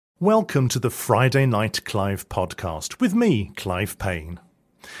Welcome to the Friday Night Clive podcast with me, Clive Payne.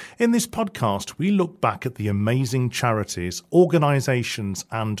 In this podcast, we look back at the amazing charities, organisations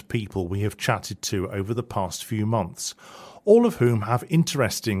and people we have chatted to over the past few months, all of whom have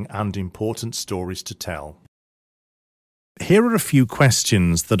interesting and important stories to tell. Here are a few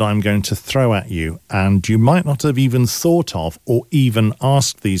questions that I'm going to throw at you, and you might not have even thought of or even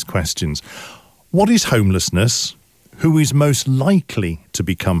asked these questions. What is homelessness? Who is most likely to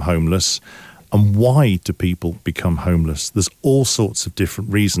become homeless? And why do people become homeless? There's all sorts of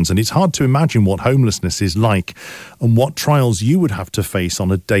different reasons, and it's hard to imagine what homelessness is like and what trials you would have to face on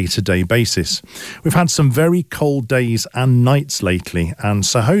a day-to-day basis. We've had some very cold days and nights lately, and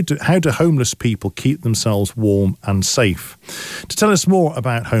so how do homeless people keep themselves warm and safe? To tell us more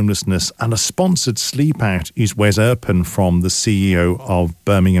about homelessness and a sponsored sleep out is Wes Erpen from the CEO of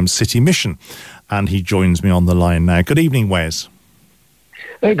Birmingham City Mission, and he joins me on the line now. Good evening, Wes.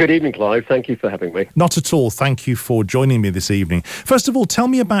 Good evening, Clive. Thank you for having me. Not at all. Thank you for joining me this evening. First of all, tell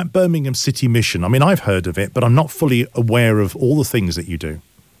me about Birmingham City Mission. I mean, I've heard of it, but I'm not fully aware of all the things that you do.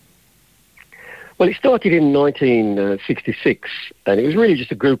 Well, it started in 1966, and it was really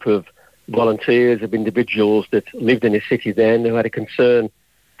just a group of volunteers, of individuals that lived in the city then who had a concern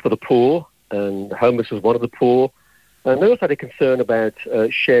for the poor, and homeless was one of the poor. And they also had a concern about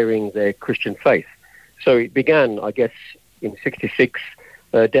sharing their Christian faith. So it began, I guess, in 66,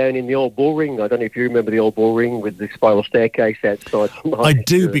 down in the old Bullring. I don't know if you remember the old Bullring with the spiral staircase outside. I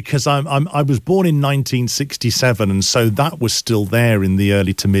do, because I was born in 1967, and so that was still there in the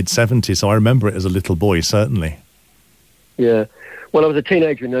early to mid-70s. So I remember it as a little boy, certainly. Yeah. Well, I was a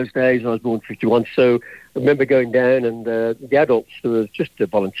teenager in those days. I was born in 51, so I remember going down, and the adults, who were just the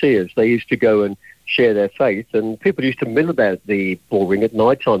volunteers, they used to go and share their faith, and people used to mill about the Bullring at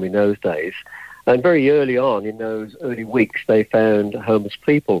night time in those days. And very early on, in those early weeks, they found homeless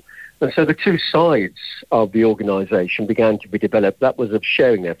people. And so the two sides of the organisation began to be developed. That was of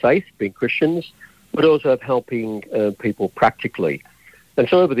sharing their faith, being Christians, but also of helping people practically. And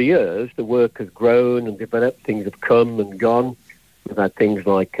so over the years, the work has grown and developed. Things have come and gone. We've had things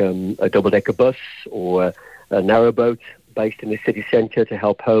like a double-decker bus or a narrowboat based in the city centre to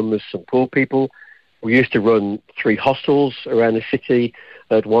help homeless and poor people. We used to run 3 hostels around the city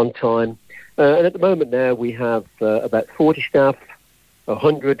at one time. And at the moment now, we have about 40 staff,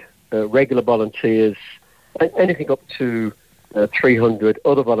 100 regular volunteers, and anything up to 300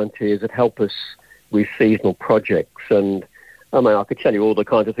 other volunteers that help us with seasonal projects. And I mean, I could tell you all the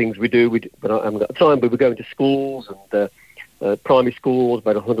kinds of things we do, but I haven't got time. But we're going to schools and primary schools,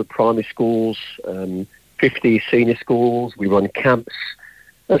 about 100 primary schools, 50 senior schools. We run camps,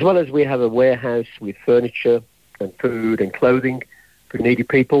 as well as we have a warehouse with furniture and food and clothing for needy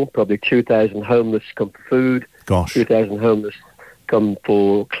people. Probably 2,000 homeless come for food. Gosh. 2,000 homeless come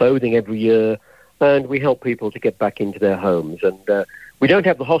for clothing every year. And we help people to get back into their homes. And we don't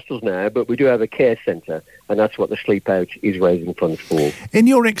have the hostels now, but we do have a care centre, and that's what the Sleepout is raising funds for. In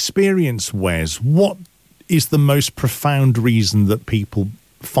your experience, Wes, what is the most profound reason that people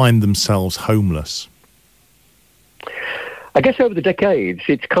find themselves homeless? I guess over the decades,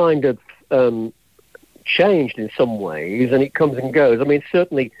 it's kind of changed in some ways, and it comes and goes. I mean,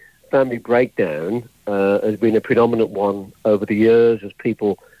 certainly family breakdown has been a predominant one over the years as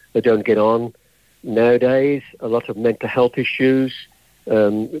people that don't get on. Nowadays, a lot of mental health issues,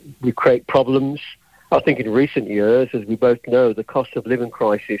 we create problems. I think in recent years, as we both know, the cost of living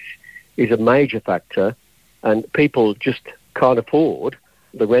crisis is a major factor, and people just can't afford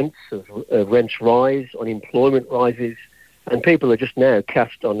the rents. Rents rise, unemployment rises, and people are just now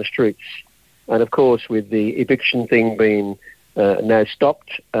cast on the streets. And of course, with the eviction thing being now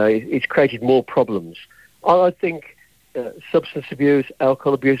stopped, it's created more problems. I think substance abuse,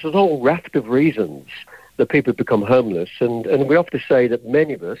 alcohol abuse, there's a whole raft of reasons that people become homeless. And we often say that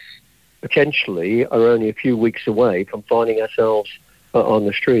many of us potentially are only a few weeks away from finding ourselves on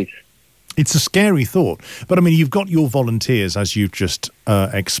the street. It's a scary thought. But, I mean, you've got your volunteers, as you've just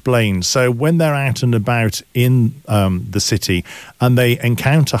explained. So when they're out and about in the city and they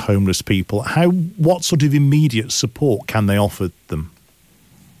encounter homeless people, what sort of immediate support can they offer them?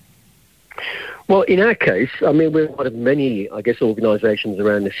 Well, in our case, I mean, we're one of many, I guess, organisations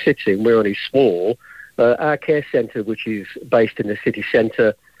around the city, and we're only small. Our care centre, which is based in the city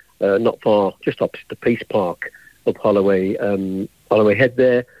centre, not far, just opposite the Peace Park of Holloway Head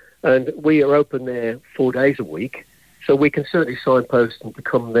there, and we are open there 4 days a week, so we can certainly signpost them to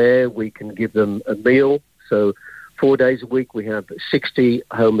come there. We can give them a meal. So 4 days a week we have 60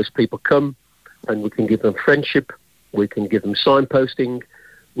 homeless people come, and we can give them friendship, we can give them signposting,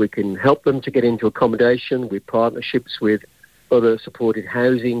 we can help them to get into accommodation with partnerships with other supported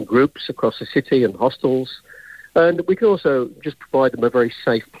housing groups across the city and hostels. And we can also just provide them a very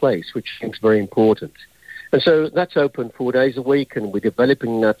safe place, which seems very important. And so that's open 4 days a week, and we're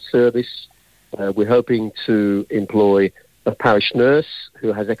developing that service. We're hoping to employ a parish nurse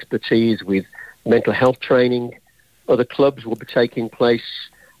who has expertise with mental health training. Other clubs will be taking place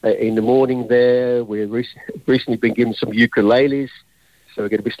in the morning there. We've recently been given some ukuleles, so we're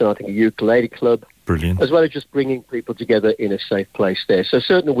going to be starting a ukulele club. Brilliant. As well as just bringing people together in a safe place there. So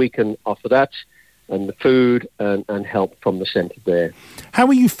certainly we can offer that, and the food and help from the centre there. How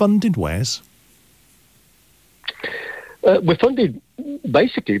are you funded, Wes? We're funded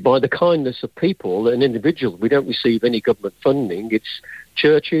basically by the kindness of people and individuals. We don't receive any government funding. It's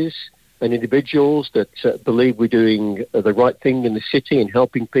churches and individuals that believe we're doing the right thing in the city and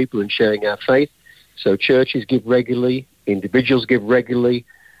helping people and sharing our faith. So churches give regularly, individuals give regularly.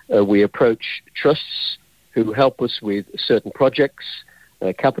 We approach trusts who help us with certain projects,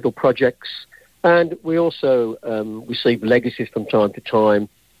 capital projects, and we also receive legacies from time to time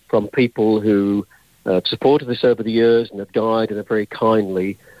from people who have supported us over the years and have died and have very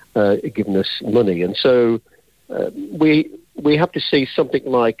kindly given us money. And so we have to see something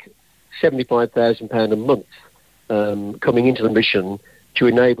like £75,000 a month coming into the mission to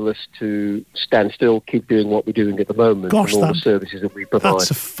enable us to stand still, keep doing what we're doing at the moment, Gosh, and all the services that we provide.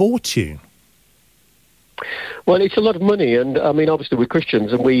 That's a fortune. Well, it's a lot of money, and I mean, obviously we're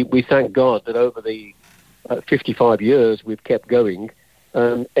Christians, and we thank God that over the 55 years we've kept going.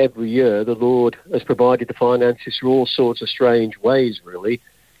 Every year the Lord has provided the finances through all sorts of strange ways, really,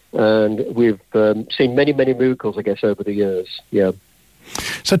 and we've seen many, many miracles, I guess, over the years. Yeah.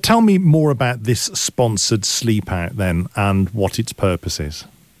 So tell me more about this sponsored Sleepout then, and what its purpose is.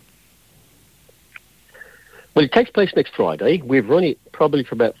 Well, it takes place next Friday. We've run it probably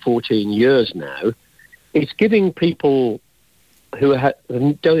for about 14 years now. It's giving people who have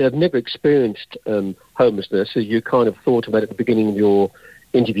never experienced homelessness, as you kind of thought about at the beginning of your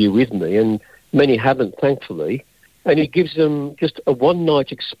interview with me, and many haven't, thankfully, and it gives them just a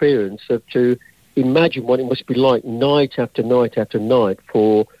one-night experience to imagine what it must be like night after night after night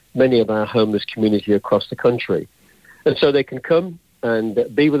for many of our homeless community across the country. And so they can come and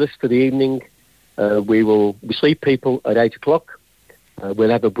be with us for the evening. We sleep people at 8 o'clock.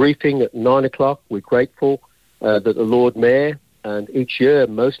 We'll have a briefing at 9 o'clock. We're grateful that the Lord Mayor, and each year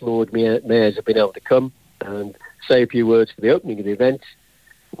most Lord Mayors have been able to come and say a few words for the opening of the event.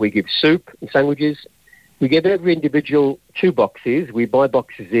 We give soup and sandwiches. We give every individual 2 boxes. We buy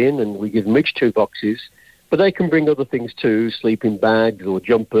boxes in and we give them each 2 boxes, but they can bring other things too, sleeping bags or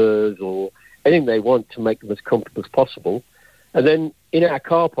jumpers or anything they want to make them as comfortable as possible. And then in our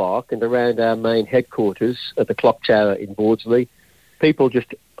car park and around our main headquarters at the Clock Tower in Bordsley, people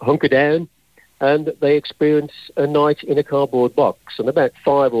just hunker down and they experience a night in a cardboard box. And about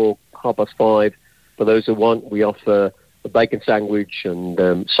 5 or 5:30, for those who want, we offer a bacon sandwich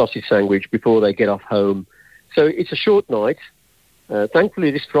and sausage sandwich before they get off home. So it's a short night.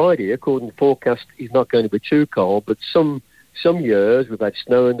 Thankfully, this Friday, according to the forecast, is not going to be too cold, but some years we've had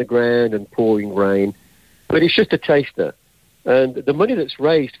snow on the ground and pouring rain. But it's just a taster. And the money that's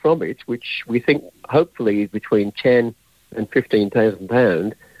raised from it, which we think hopefully is between £10,000 and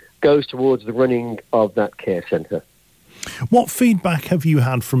 £15,000, goes towards the running of that care centre. What feedback have you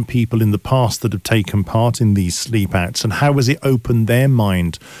had from people in the past that have taken part in these sleepouts, and how has it opened their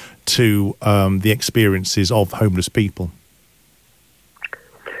mind to the experiences of homeless people?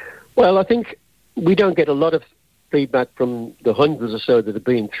 Well, I think we don't get a lot of feedback from the hundreds or so that have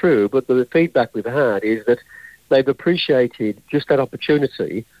been through, but the feedback we've had is that they've appreciated just that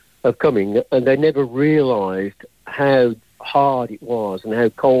opportunity of coming, and they never realised how hard it was and how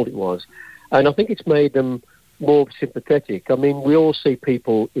cold it was. And I think it's made them more sympathetic. I mean, we all see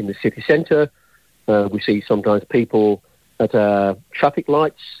people in the city centre. We see sometimes people at traffic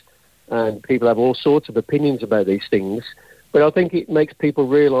lights, and people have all sorts of opinions about these things. But I think it makes people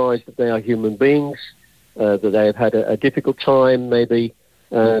realise that they are human beings, that they have had a difficult time maybe,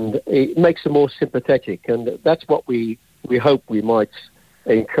 and it makes them more sympathetic. And that's what we hope we might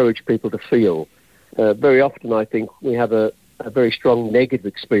encourage people to feel. Very often I think we have a very strong negative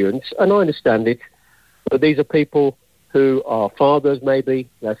experience, and I understand it. But these are people who are fathers, maybe.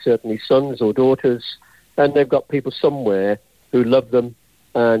 They're certainly sons or daughters, and they've got people somewhere who love them.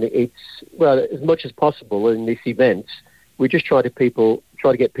 And it's, well, as much as possible in this event, we just try to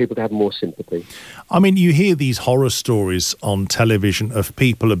get people to have more sympathy. I mean, you hear these horror stories on television of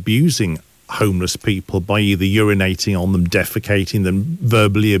people abusing homeless people by either urinating on them, defecating them,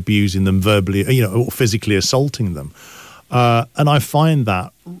 verbally abusing them, or physically assaulting them. And I find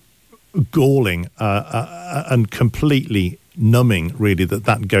that galling and completely numbing, really,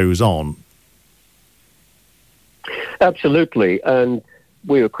 that goes on. Absolutely. And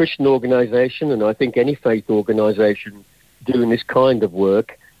we're a Christian organisation, and I think any faith organisation doing this kind of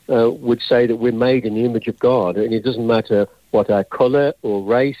work would say that we're made in the image of God. And it doesn't matter what our colour or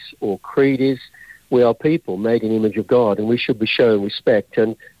race or creed is. We are people made in the image of God, and we should be shown respect.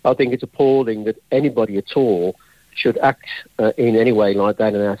 And I think it's appalling that anybody at all should act in any way like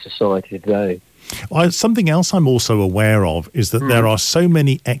that in our society today. Something else I'm also aware of is that there are so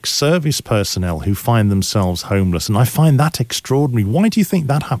many ex-service personnel who find themselves homeless, and I find that extraordinary. Why do you think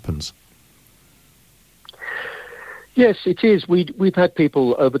that happens? Yes, it is. We've had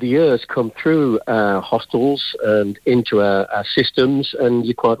people over the years come through our hostels and into our systems, and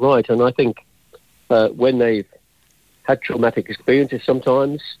you're quite right. And I think when they've had traumatic experiences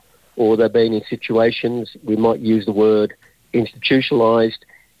sometimes, or they've been in situations, we might use the word institutionalised,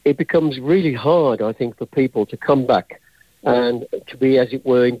 it becomes really hard, I think, for people to come back and to be, as it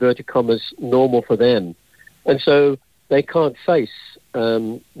were, inverted commas, normal for them. And so they can't face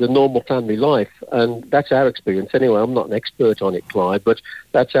the normal family life. And that's our experience. Anyway, I'm not an expert on it, Clive, but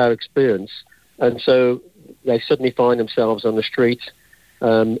that's our experience. And so they suddenly find themselves on the street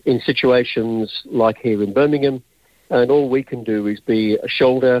in situations like here in Birmingham. And all we can do is be a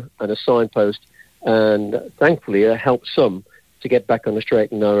shoulder and a signpost and thankfully help some to get back on the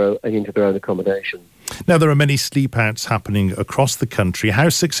straight and narrow and into their own accommodation. Now, there are many sleep-outs happening across the country. How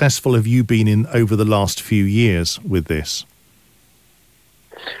successful have you been in over the last few years with this?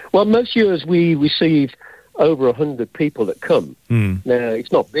 Well, most years we receive over 100 people that come. Now,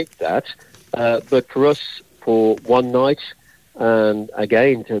 it's not big, that, but for us, for one night, and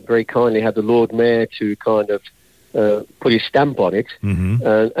again, to very kindly have the Lord Mayor to kind of put his stamp on it,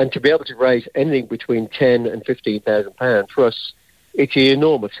 and to be able to raise anything between £10,000 and £15,000 for us, it's an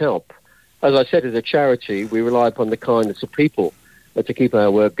enormous help. As I said, as a charity, we rely upon the kindness of people to keep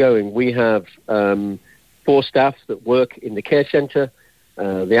our work going. We have 4 staff that work in the care centre.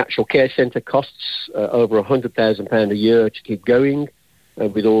 The actual care centre costs over £100,000 a year to keep going,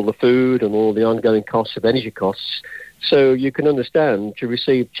 with all the food and all the ongoing costs of energy costs. So you can understand, to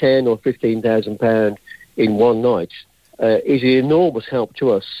receive £10,000 or £15,000 in one night is an enormous help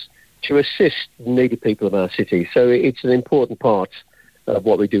to us to assist the needy people of our city. So it's an important part of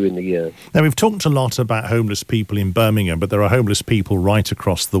what we do in the year. Now, we've talked a lot about homeless people in Birmingham, but there are homeless people right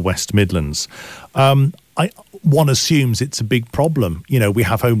across the West Midlands. One assumes it's a big problem. You know, we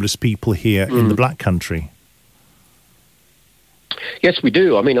have homeless people here in the Black Country. Yes, we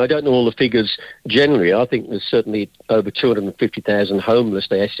do. I mean, I don't know all the figures generally. I think there's certainly over 250,000 homeless,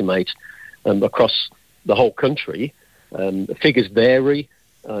 they estimate, across the whole country. The figures vary.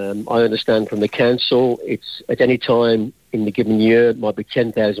 I understand from the council, it's at any time in the given year, it might be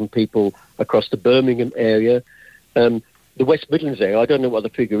 10,000 people across the Birmingham area. The West Midlands area, I don't know what the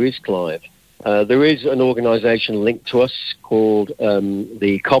figure is, Clive. There is an organisation linked to us called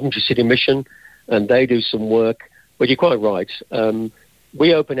the Coventry City Mission, and they do some work. But you're quite right.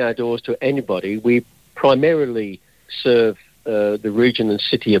 We open our doors to anybody. We primarily serve the region and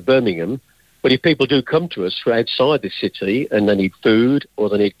city of Birmingham. But if people do come to us from outside the city and they need food or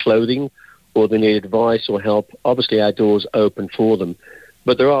they need clothing or they need advice or help, obviously our doors open for them.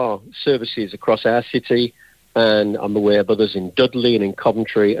 But there are services across our city, and I'm aware of others in Dudley and in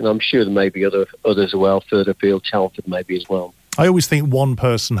Coventry, and I'm sure there may be others as well, further afield, Telford maybe as well. I always think one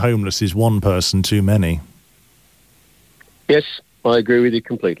person homeless is one person too many. Yes, I agree with you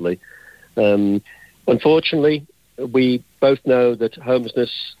completely. Unfortunately, we both know that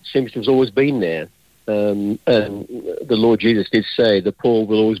homelessness seems to have always been there. And the Lord Jesus did say, the poor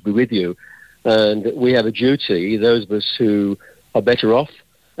will always be with you. And we have a duty, those of us who are better off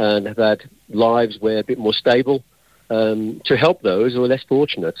and have had lives where a bit more stable, to help those who are less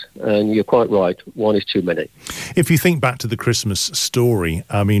fortunate. And you're quite right, one is too many. If you think back to the Christmas story,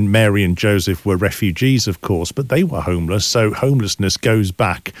 I mean, Mary and Joseph were refugees, of course, but they were homeless. So homelessness goes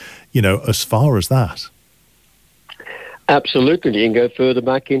back, you know, as far as that. Absolutely. You can go further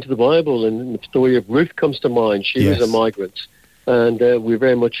back into the Bible, and the story of Ruth comes to mind. She was a migrant. And we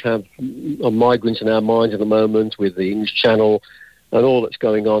very much have migrants in our minds at the moment with the English Channel and all that's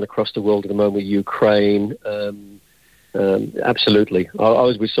going on across the world at the moment with Ukraine. Absolutely. I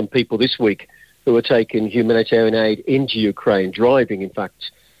was with some people this week who were taking humanitarian aid into Ukraine, driving, in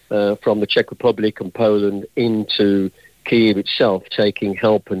fact, from the Czech Republic and Poland into Kyiv itself, taking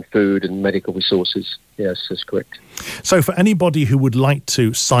help and food and medical resources. Yes, that's correct. So for anybody who would like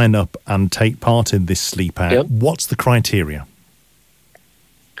to sign up and take part in this sleep out, what's the criteria?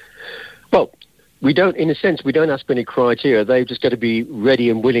 Well, we don't, in a sense, we don't ask for any criteria. They've just got to be ready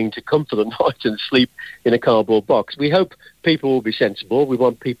and willing to come for the night and sleep in a cardboard box. We hope people will be sensible. We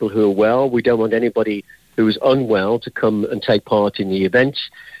want people who are well. We don't want anybody who is unwell to come and take part in the event.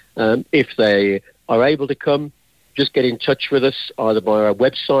 If they are able to come, just get in touch with us either via our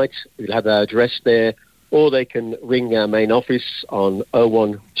website. We'll have our address there, or they can ring our main office on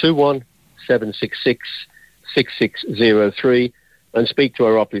 0121 766 6603 and speak to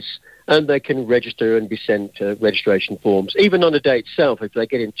our office, and they can register and be sent registration forms. Even on the day itself, if they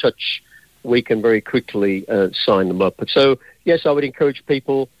get in touch, we can very quickly sign them up. So, yes, I would encourage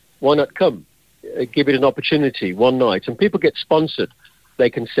people, why not come? Give it an opportunity one night. And people get sponsored. They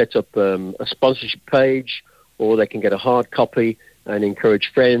can set up a sponsorship page, or they can get a hard copy and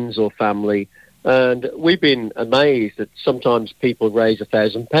encourage friends or family. And we've been amazed that sometimes people raise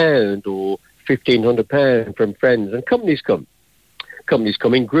 £1,000 or £1,500 from friends, and companies come. Companies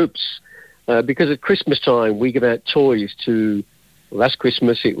come in groups because at Christmas time we give out toys to. Last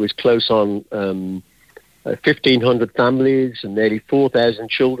Christmas it was close on 1,500 families and nearly 4,000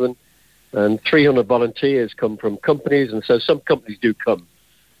 children, and 300 volunteers come from companies, and so some companies do come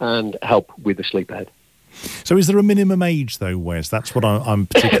and help with the Sleepout. So is there a minimum age, though, Wes? That's what I'm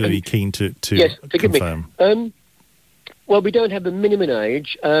particularly keen to yes, confirm. Well, we don't have a minimum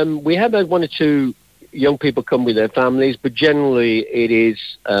age. We have had one or two young people come with their families, but generally it is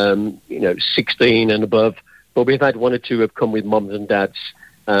 16 and above. But we've had one or two who have come with mums and dads,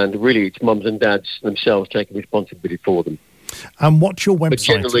 and really it's mums and dads themselves taking responsibility for them. And what's your website? But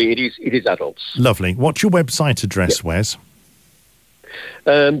generally it is adults. Lovely. What's your website address, Wes?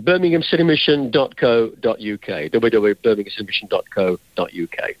 birminghamcitymission.co.uk,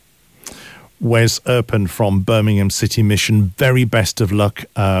 www.birminghamcitymission.co.uk. Wes Erpen from Birmingham City Mission, very best of luck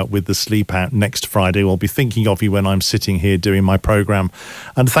with the Sleepout next Friday. I'll be thinking of you when I'm sitting here doing my programme.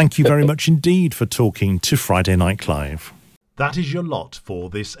 And thank you very much indeed for talking to Friday Night Clive. That is your lot for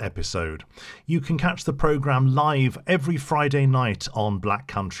this episode. You can catch the programme live every Friday night on Black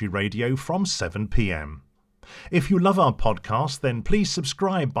Country Radio from 7 p.m. If you love our podcast, then please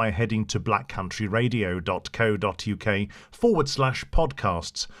subscribe by heading to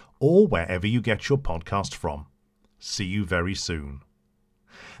blackcountryradio.co.uk/podcasts, or wherever you get your podcast from. See you very soon.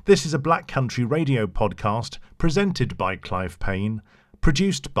 This is a Black Country Radio podcast presented by Clive Payne,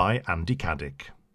 produced by Andy Caddick.